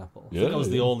rum and pineapple. I Yeah, think I was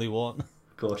the yeah. only one.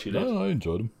 Of course you did. No, I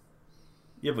enjoyed them.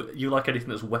 Yeah, but you like anything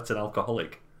that's wet and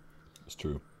alcoholic. It's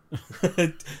true.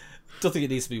 Don't think it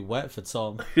needs to be wet for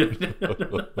Tom.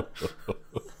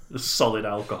 Solid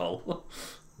alcohol.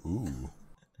 Ooh,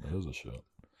 there's a shot.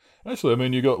 Actually, I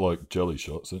mean, you got like jelly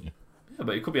shots, didn't you? Yeah,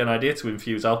 but it could be an idea to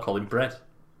infuse alcohol in bread.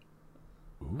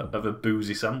 Ooh. Of a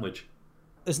boozy sandwich.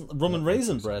 Isn't rum and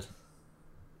raisin bread?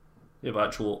 Yeah, but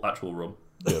actual rum.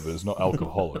 Yeah, but it's not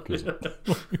alcoholic, is it?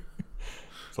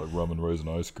 It's like rum and raisin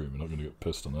ice cream. You're not going to get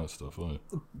pissed on that stuff, are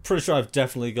you? Pretty sure I've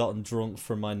definitely gotten drunk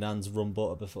from my nan's rum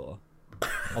butter before.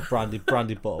 Or brandy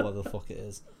butter, whatever the fuck it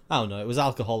is. I don't know, it was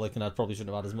alcoholic and I probably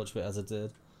shouldn't have had as much of it as I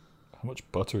did. How much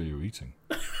butter are you eating?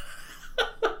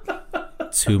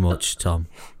 Too much, Tom.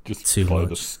 Just Too by the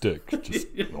much. stick.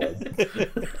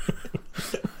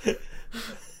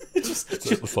 Just, Just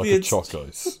it's like the a inst- chalk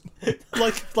ice.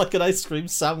 like an ice cream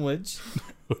sandwich.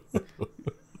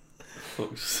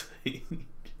 Fuck's sake.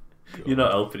 You're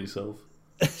not helping yourself.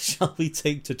 Shall we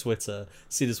take to Twitter,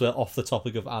 seeing as we're off the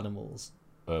topic of animals?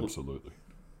 Absolutely.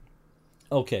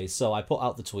 Okay, so I put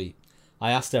out the tweet.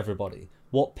 I asked everybody,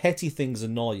 what petty things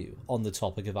annoy you on the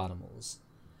topic of animals?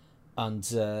 And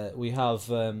we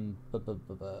have, I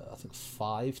think,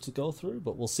 5 to go through,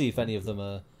 but we'll see if any of them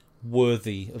are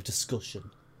worthy of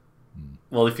discussion.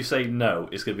 Well, if you say no,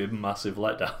 it's going to be a massive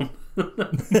letdown.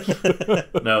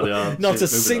 No, they aren't. Not a Moving on.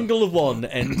 single one.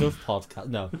 End of podcast.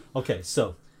 No. Okay,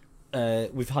 so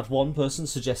we've had one person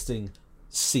suggesting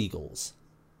seagulls.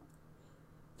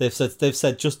 They've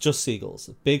said just seagulls,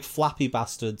 big flappy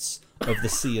bastards of the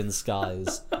sea and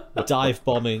skies, dive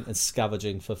bombing and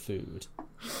scavenging for food.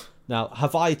 Now,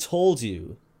 have I told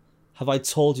you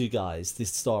guys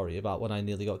this story about when I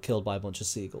nearly got killed by a bunch of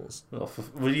seagulls? Oh,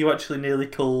 were you actually nearly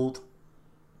called?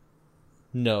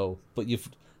 No, but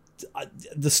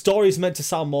the story's meant to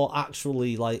sound more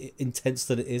actually like intense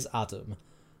than it is, Adam.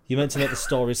 You meant to make the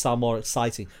story sound more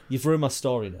exciting. You've ruined my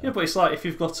story now. Yeah, but it's like if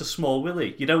you've got a small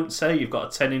willy, you don't say you've got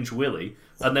a 10-inch willy,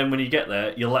 and then when you get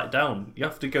there, you're let down. You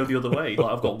have to go the other way.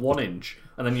 Like, I've got 1 inch,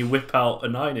 and then you whip out a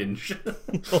 9-inch.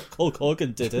 Hulk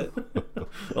Hogan did it.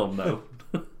 Oh no.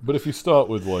 But if you start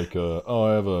with like,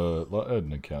 I had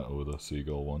an encounter with a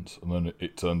seagull once, and then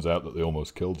it turns out that they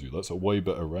almost killed you. That's a way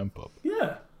better ramp up.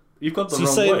 Yeah. You've got the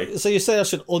So wrong way. you say I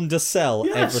should undersell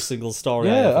Yes. every single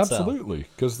story I Yeah, ever tell? absolutely.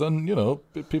 Because then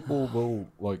people will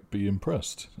like be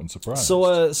impressed and surprised.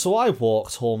 So I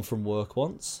walked home from work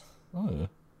once. Oh yeah,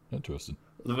 interesting.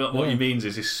 What he means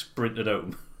is he sprinted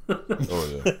home.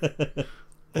 Oh yeah.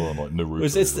 Or I'm like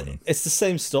Naruto. It's the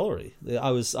same story.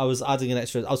 I was adding an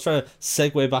extra. I was trying to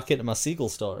segue back into my seagull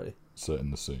story.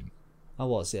 Setting the scene. I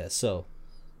was, yeah. So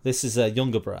this is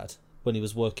younger Brad when he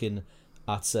was working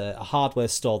at a hardware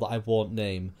store that I won't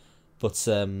name, but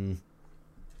they've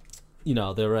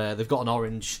got an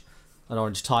orange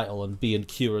title and B and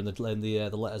Q and the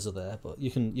letters are there, but you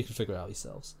can figure it out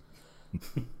yourselves.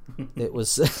 It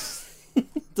was.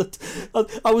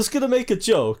 I was gonna make a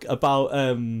joke about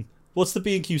what's the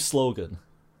B&Q slogan?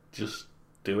 Just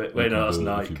do it. Wait, no, that's If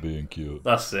Nike. you're being cute.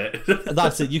 That's it.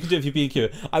 That's it. You can do it if you're B&Q.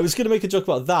 I was gonna make a joke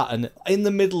about that, and in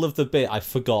the middle of the bit, I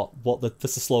forgot what the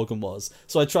slogan was.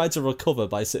 So I tried to recover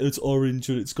by saying it's orange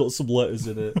and it's got some letters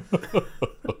in it.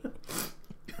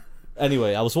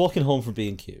 Anyway, I was walking home from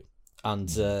B&Q, and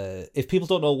if people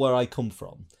don't know where I come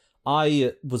from,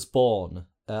 I was born.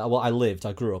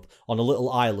 I grew up on a little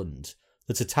island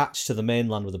that's attached to the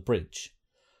mainland with a bridge.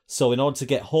 So in order to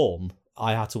get home,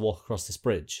 I had to walk across this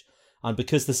bridge. And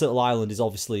because this little island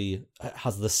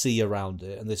has the sea around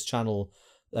it, and this channel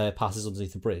passes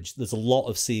underneath the bridge, there's a lot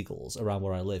of seagulls around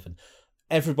where I live. And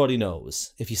everybody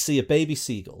knows, if you see a baby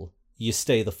seagull, you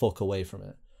stay the fuck away from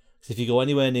it. So if you go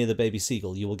anywhere near the baby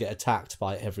seagull, you will get attacked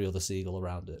by every other seagull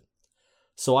around it.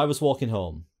 So I was walking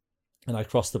home, and I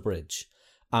crossed the bridge,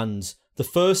 and the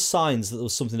first signs that there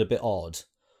was something a bit odd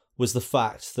was the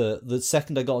fact that the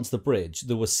second I got onto the bridge,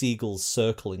 there were seagulls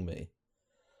circling me.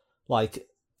 Like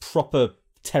proper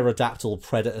pterodactyl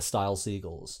predator-style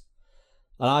seagulls.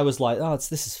 And I was like, oh,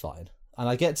 this is fine. And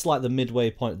I get to like the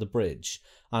midway point of the bridge,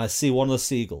 and I see one of the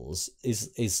seagulls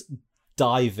is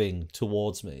diving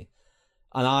towards me.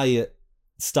 And I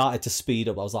started to speed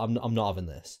up. I was like, I'm not having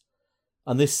this.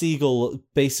 And this seagull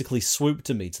basically swooped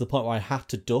to me to the point where I had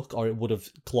to duck or it would have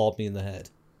clawed me in the head.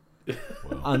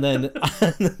 Wow. And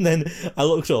then I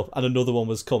looked up and another one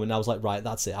was coming. And I was like, right,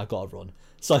 that's it. I got to run.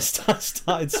 So I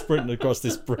started sprinting across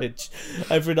this bridge.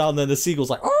 Every now and then the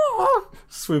seagull's like, oh,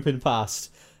 swooping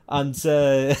past. And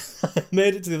I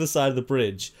made it to the other side of the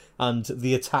bridge and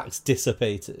the attacks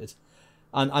dissipated.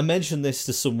 And I mentioned this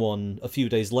to someone a few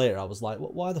days later. I was like,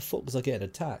 why the fuck was I getting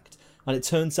attacked? And it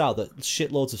turns out that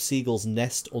shitloads of seagulls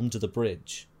nest under the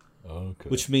bridge. Okay.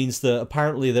 Which means that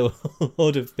apparently there were a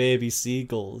load of baby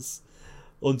seagulls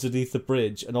underneath the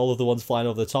bridge, and all of the ones flying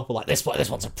over the top are like, this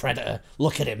one's a predator.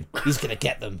 Look at him. He's going to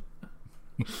get them.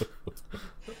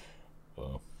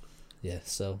 Wow. Yeah,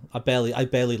 so I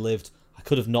barely lived. I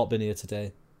could have not been here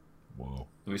today. Wow.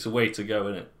 It's a way to go,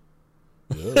 isn't it?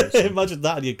 Yeah, Imagine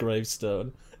that on your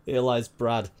gravestone. Here lies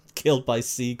Brad, killed by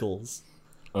seagulls.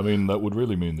 I mean, that would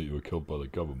really mean that you were killed by the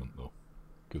government, though.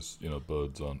 Because,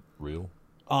 birds aren't real.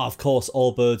 Oh, of course,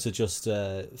 all birds are just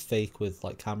fake with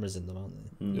like cameras in them,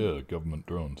 aren't they? Yeah, government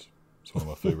drones. It's one of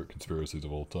my favourite conspiracies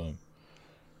of all time.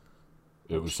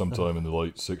 It was sometime in the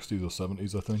late 60s or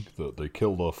 70s, I think, that they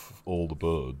killed off all the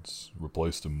birds,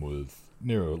 replaced them with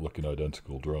near-looking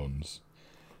identical drones.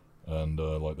 And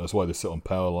that's why they sit on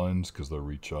power lines, because they're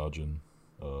recharging.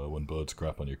 When birds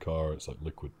crap on your car, it's like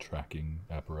liquid tracking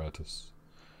apparatus.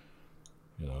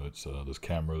 It's there's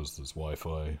cameras, there's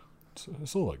Wi-Fi.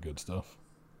 It's all that good stuff.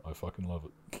 I fucking love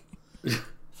it.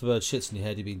 If a bird shits in your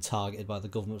head, you're being targeted by the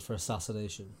government for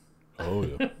assassination. Oh,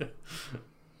 yeah.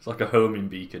 It's like a homing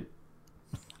beacon.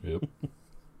 Yep.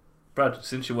 Brad,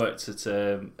 since you worked at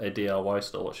a DIY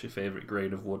store, what's your favourite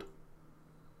grain of wood?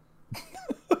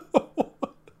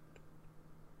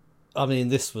 I mean,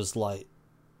 this is like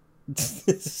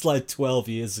 12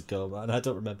 years ago, man. I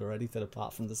don't remember anything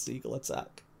apart from the seagull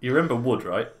attack. You remember wood,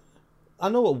 right? I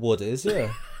know what wood is,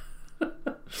 yeah.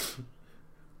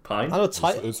 Pine? I know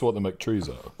It's what they make trees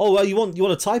out of. Oh, well, you want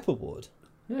a type of wood?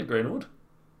 Yeah, grain of wood.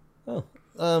 Oh,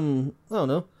 I don't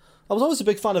know. I was always a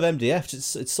big fan of MDF.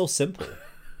 It's so simple.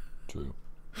 True.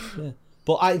 Yeah,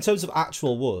 but in terms of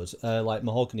actual wood, like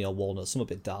mahogany or walnut, some a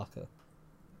bit darker.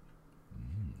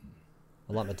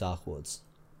 I like my dark woods.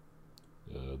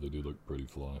 Yeah, they do look pretty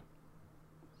fly.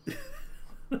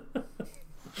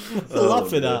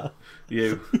 Laughing at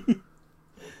you.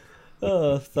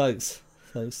 Oh, thanks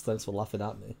for laughing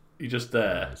at me. You're just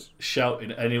there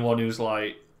shouting at anyone who's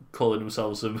like calling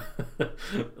themselves some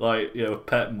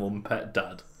pet mum, pet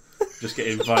dad, just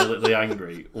getting violently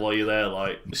angry while you're there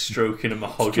like stroking a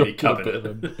mahogany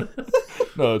cabinet.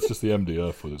 No, it's just the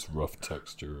MDF with its rough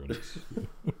texture and its...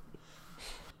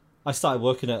 I started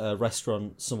working at a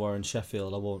restaurant somewhere in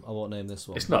Sheffield. I won't name this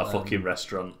one. It's not a fucking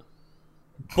restaurant.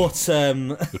 But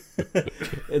one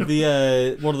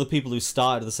of the people who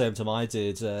started at the same time I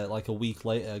did, like a week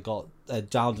later, got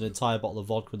downed an entire bottle of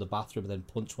vodka in the bathroom and then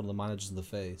punched one of the managers in the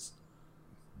face.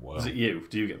 Wow. Was it you?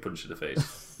 Do you get punched in the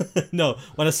face? No,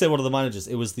 when I say one of the managers,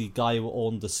 it was the guy who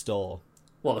owned the store.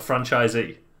 What, the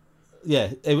franchisee?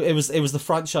 Yeah, it was the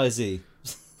franchisee.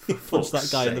 He punched that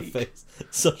guy in the face.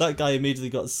 So that guy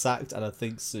immediately got sacked and I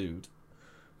think sued.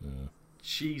 Yeah.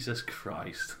 Jesus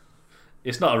Christ.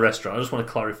 It's not a restaurant. I just want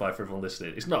to clarify for everyone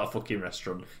listening. It's not a fucking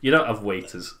restaurant. You don't have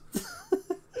waiters.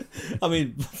 I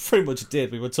mean, pretty much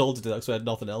did. We were told to do that because we had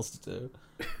nothing else to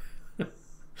do.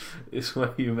 It's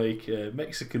where you make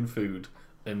Mexican food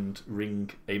and ring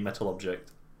a metal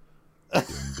object. Ding,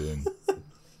 ding.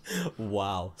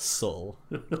 Wow, subtle.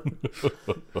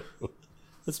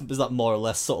 Is that more or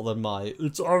less subtle than my?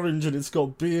 It's orange and it's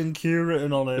got B&Q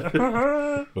written on it.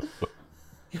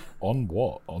 On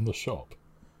what? On the shop?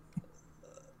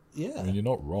 Yeah. I mean, you're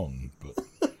not wrong, but...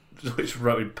 It's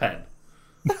wrote in pen.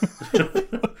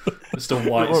 Just a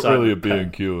white not side really a of pen.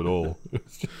 B&Q at all.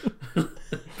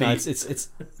 No,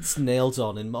 it's nailed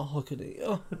on in mahogany.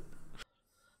 Oh.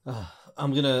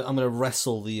 I'm gonna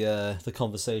wrestle the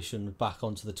conversation back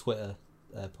onto the Twitter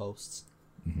posts.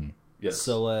 Mm-hmm. Yes.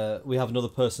 So we have another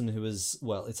person who is,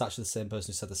 well, it's actually the same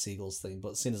person who said the seagulls thing,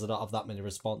 but seeing as I don't have that many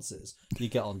responses, you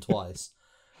get on twice.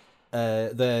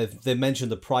 they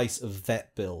mentioned the price of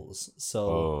vet bills. So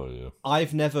Oh yeah.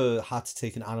 I've never had to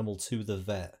take an animal to the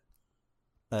vet.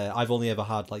 I've only ever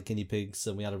had like guinea pigs,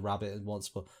 and we had a rabbit once,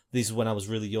 but these are when I was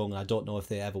really young, and I don't know if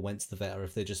they ever went to the vet or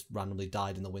if they just randomly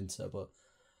died in the winter. But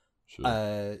Sure.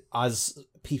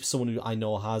 someone who I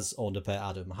know has owned a pet,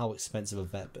 Adam, how expensive are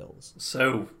vet bills?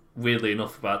 So, weirdly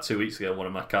enough, about 2 weeks ago, one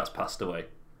of my cats passed away.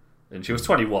 And she was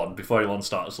 21 before anyone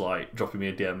starts like dropping me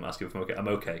a DM asking if I'm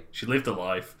okay. She lived a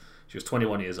life. She was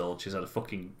 21 years old. She's had a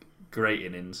fucking great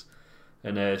innings.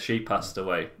 And she passed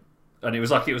away. And it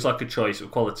was like a choice, a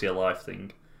quality of life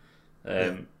thing.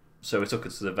 So we took her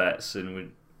to the vets, and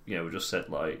we just said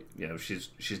like,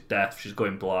 she's deaf, she's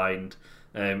going blind,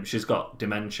 she's got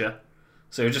dementia.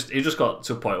 So it just got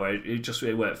to a point where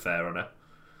it weren't fair on her.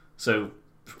 So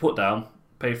put down,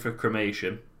 paid for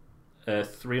cremation,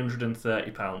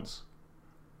 £330.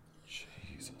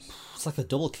 Jesus. It's like a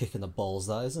double kick in the balls,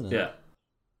 that, isn't it? Yeah.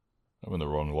 I'm in the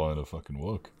wrong line of fucking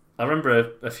work. I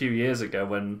remember a few years ago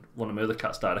when one of my other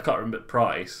cats died. I can't remember the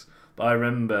price, but I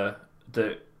remember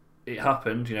that it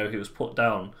happened. He was put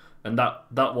down, and that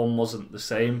one wasn't the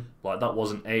same. Like, that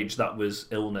wasn't age, that was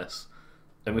illness.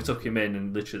 And we took him in,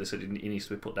 and literally they said he needs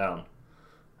to be put down.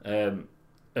 And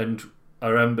I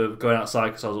remember going outside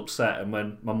because I was upset, and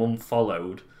when my mum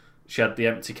followed, she had the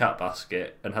empty cat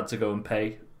basket and had to go and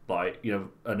pay like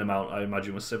an amount I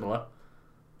imagine was similar.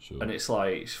 Sure. And it's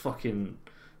like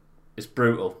it's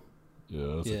brutal.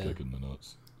 Yeah, that's a kick in the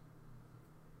nuts.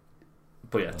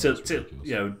 But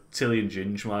yeah, Tilly and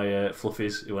Ginge, my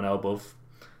fluffies who are now above.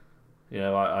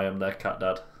 I am their cat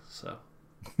dad. So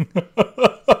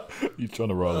You trying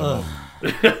to rile them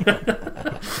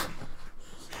on?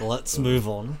 Let's move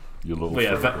on. You little but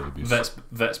yeah, babies.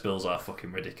 vets bills are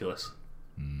fucking ridiculous.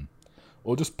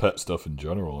 Or just pet stuff in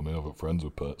general. I mean, I've got friends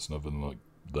with pets, and I've been like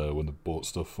there when they bought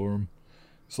stuff for them.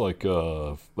 It's like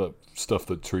that stuff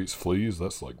that treats fleas.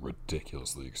 That's like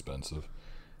ridiculously expensive.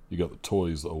 You got the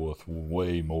toys that are worth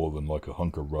way more than like a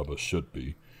hunk of rubber should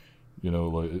be.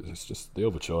 Like it's just they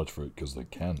overcharge for it because they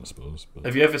can, I suppose. But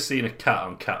Have you ever seen a cat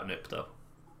on catnip though?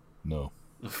 no.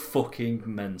 Fucking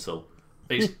mental.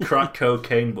 It's crack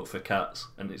cocaine, but for cats,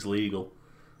 and it's legal.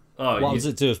 Oh, What does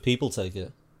it do if people take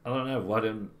it? I don't know.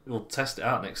 We'll test it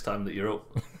out next time that you're up?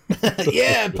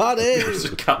 Yeah, Paddy! It's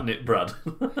a catnip, Brad.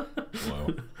 Wow.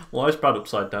 Why is Brad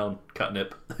upside down?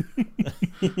 Catnip.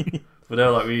 But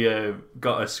no, like we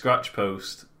got a scratch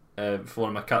post for one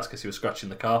of my cats because he was scratching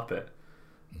the carpet.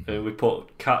 And we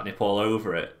put catnip all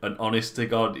over it, and honest to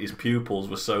God, his pupils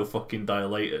were so fucking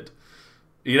dilated.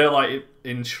 Like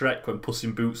in Shrek when Puss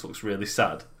in Boots looks really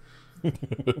sad.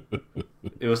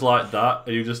 It was like that,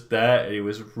 and he was just there, and he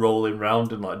was rolling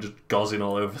round and like just gozzing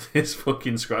all over this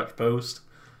fucking scratch post.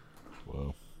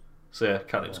 Wow. So yeah,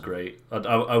 catnip's great.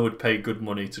 I would pay good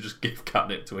money to just give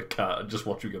catnip to a cat and just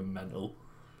watch him go mental.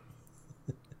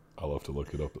 I'll have to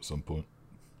look it up at some point.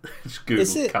 Just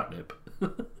Google catnip.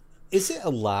 Is it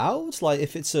allowed? Like,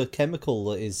 if it's a chemical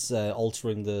that is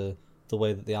altering the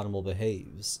way that the animal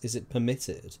behaves, is it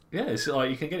permitted? Yeah, it's like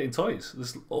you can get it in toys.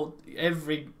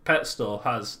 Every pet store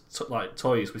has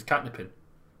toys with catnip in,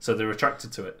 so they're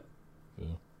attracted to it.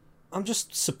 Yeah. I'm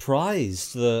just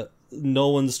surprised that no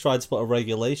one's tried to put a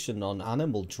regulation on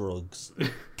animal drugs.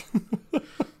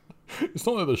 It's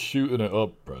not like they're shooting it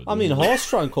up, Brad. I mean, horse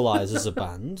tranquilizers are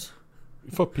banned.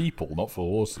 For people, not for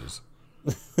horses.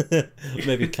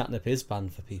 Maybe catnip is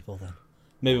banned for people then.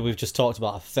 Maybe we've just talked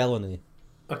about a felony.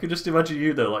 I can just imagine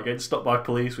you though, like getting stopped by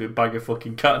police with a bag of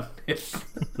fucking catnip.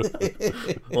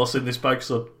 What's in this bag,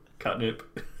 son? Catnip.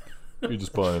 You're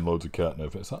just buying loads of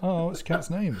catnip. It's like, oh, what's your cat's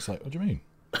name? It's like, what do you mean?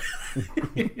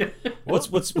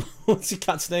 What's your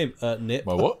cat's name? Nip.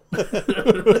 My what?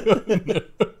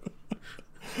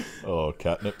 Oh,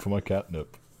 catnip for my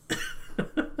catnip.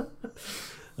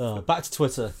 Back to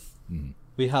Twitter.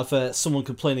 We have someone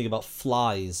complaining about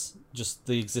flies. Just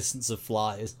the existence of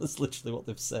flies. That's literally what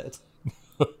they've said.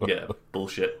 Yeah,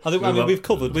 bullshit. I mean we've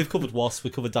covered wasps, we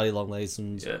covered daddy longlegs,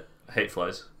 and Yeah, I hate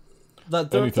flies. they're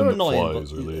Anything that annoying.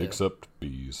 flies, But, really, yeah. except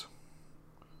bees.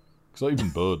 Because even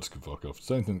birds can fuck off. It's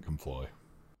anything that can fly.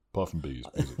 Apart from bees.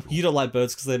 Bees are cool. You don't like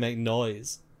birds because they make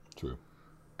noise. True.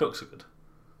 Ducks are good.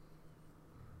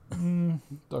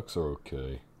 Ducks are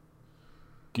okay.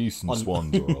 Geese and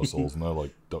swans are assholes, and they're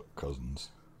like duck cousins.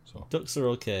 So Ducks are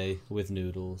okay with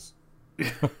noodles.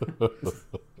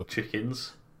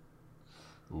 Chickens.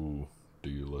 ooh,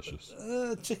 delicious.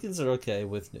 Chickens are okay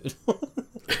with noodles.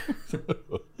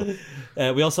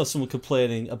 We also have someone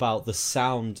complaining about the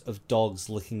sound of dogs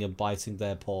licking and biting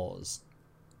their paws.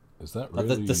 Is that Like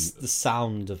really? the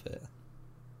sound of it.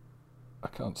 I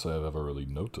can't say I've ever really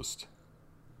noticed.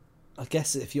 I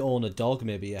guess if you own a dog,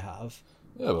 maybe you have.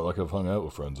 Yeah, but like I've hung out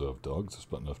with friends who have dogs. I've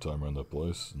spent enough time around their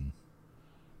place, and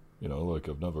like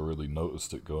I've never really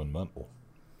noticed it going mental.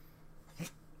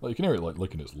 Like you can hear it like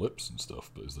licking its lips and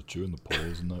stuff, but is the chewing the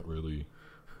paws and that really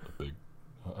a big?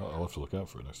 I'll have to look out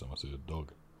for it next time I see a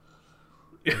dog.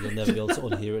 You'll never be able to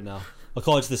unhear it now.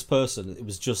 According to this person, it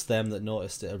was just them that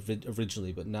noticed it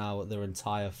originally, but now their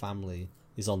entire family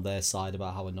is on their side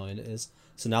about how annoying it is.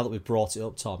 So now that we've brought it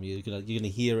up, Tom, you're gonna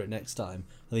hear it next time,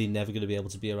 and then you're never gonna be able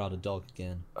to be around a dog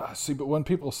again. See, but when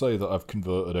people say that I've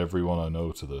converted everyone I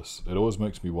know to this, it always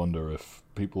makes me wonder if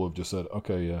people have just said,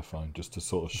 "Okay, yeah, fine," just to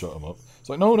sort of shut them up. It's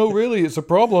like, no, really, it's a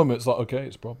problem. It's like, okay,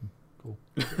 it's a problem. Cool.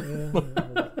 I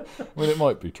mean, it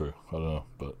might be true. I don't know,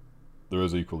 but there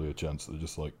is equally a chance that they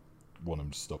just like want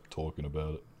them to stop talking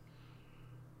about it.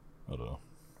 I don't know.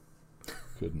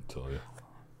 Couldn't tell you.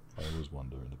 I always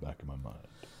wonder in the back of my mind.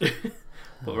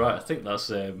 But right, I think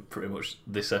that's pretty much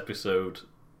this episode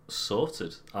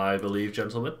sorted, I believe,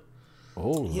 gentlemen.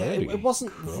 Alrighty. Yeah, it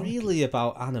wasn't really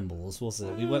about animals, was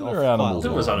it? We went off. There are animals.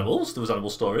 There was animals. There was animal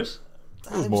stories.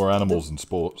 There's more animals in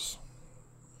sports.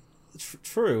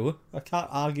 True. I can't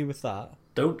argue with that.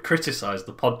 Don't criticise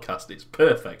the podcast. It's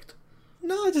perfect.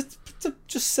 No,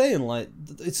 just saying, like,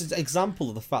 it's an example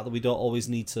of the fact that we don't always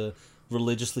need to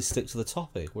religiously stick to the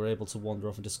topic. We're able to wander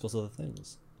off and discuss other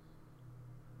things.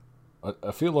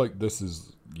 I feel like this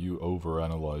is you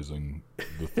over-analysing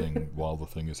the thing while the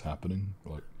thing is happening.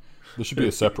 Like, there should be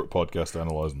a separate podcast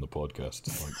analysing the podcast.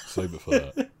 Like, save it for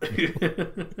that.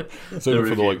 Save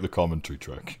it for the commentary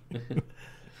track.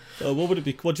 What would it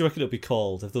be? What do you reckon it'd be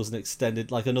called if there was an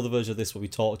extended, like another version of this where we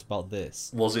talked about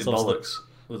this? Was it bollocks?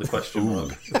 With a question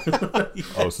mark.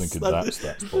 Yes, I was thinking that's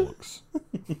bollocks.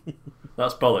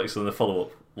 That's bollocks, and the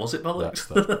follow-up. Was it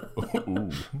bollocks?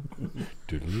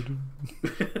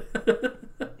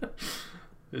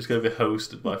 It's going to be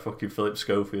hosted by fucking Philip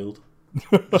Schofield.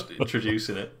 Just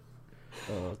introducing it.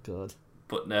 Oh, God.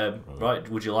 But, right,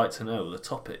 would you like to know the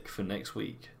topic for next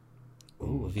week?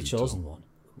 Ooh, have you chosen one?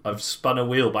 I've spun a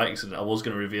wheel by accident. I was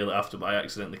going to reveal it after, but I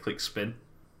accidentally clicked spin.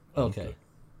 Okay.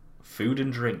 Food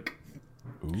and drink.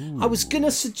 Ooh, I was going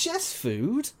to suggest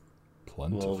food.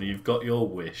 plentiful. Well, you've got your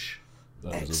wish.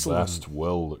 That is a Excellent. vast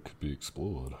well that could be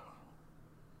explored.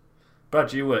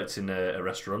 Brad, you worked in a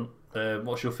restaurant.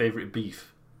 What's your favourite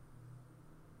beef?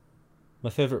 My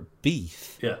favourite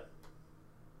beef? Yeah.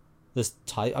 There's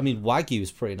type. I mean, Wagyu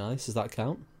is pretty nice. Does that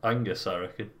count? Angus, I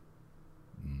reckon.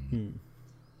 Hmm.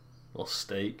 Or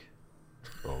steak.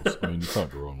 Well, I mean, you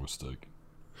can't go wrong with steak.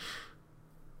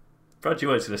 Brad, you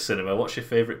worked in a cinema. What's your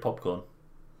favourite popcorn?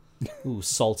 Ooh,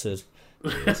 salted.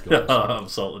 Yeah, it's got I'm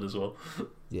salted as well.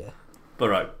 Yeah. But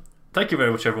right. Thank you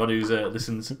very much, everyone who's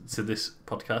listened to this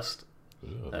podcast.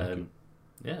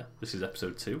 Yeah, this is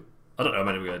episode 2. I don't know how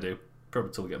many we're going to do. Probably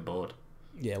until we get bored.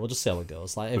 Yeah, we'll just see how it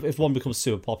goes. Like, if one becomes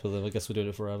super popular, then I guess we're doing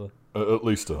it forever. At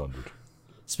least 100.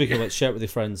 Speaking of which, share it with your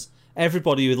friends.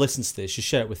 Everybody who listens to this should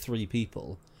share it with 3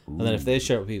 people. And then if they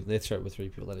share it with people, they share it with 3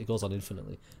 people. Then it goes on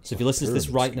infinitely. So if you listen to this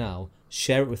right now,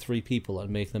 share it with 3 people and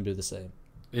make them do the same.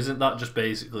 Isn't that just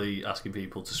basically asking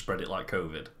people to spread it like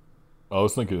COVID? I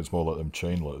was thinking it's more like them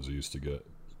chain letters you used to get.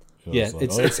 Yeah,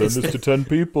 it's like, send this to 10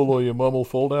 people or your mum will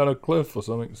fall down a cliff or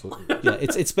something. So, Yeah,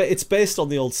 it's based on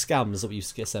the old scams that we used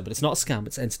to get sent, but it's not a scam.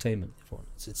 It's entertainment. Everyone,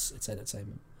 it's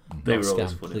entertainment. They Not were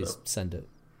always scam. funny, Please though. send it.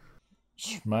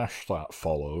 smash that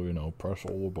follow, press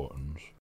all the buttons.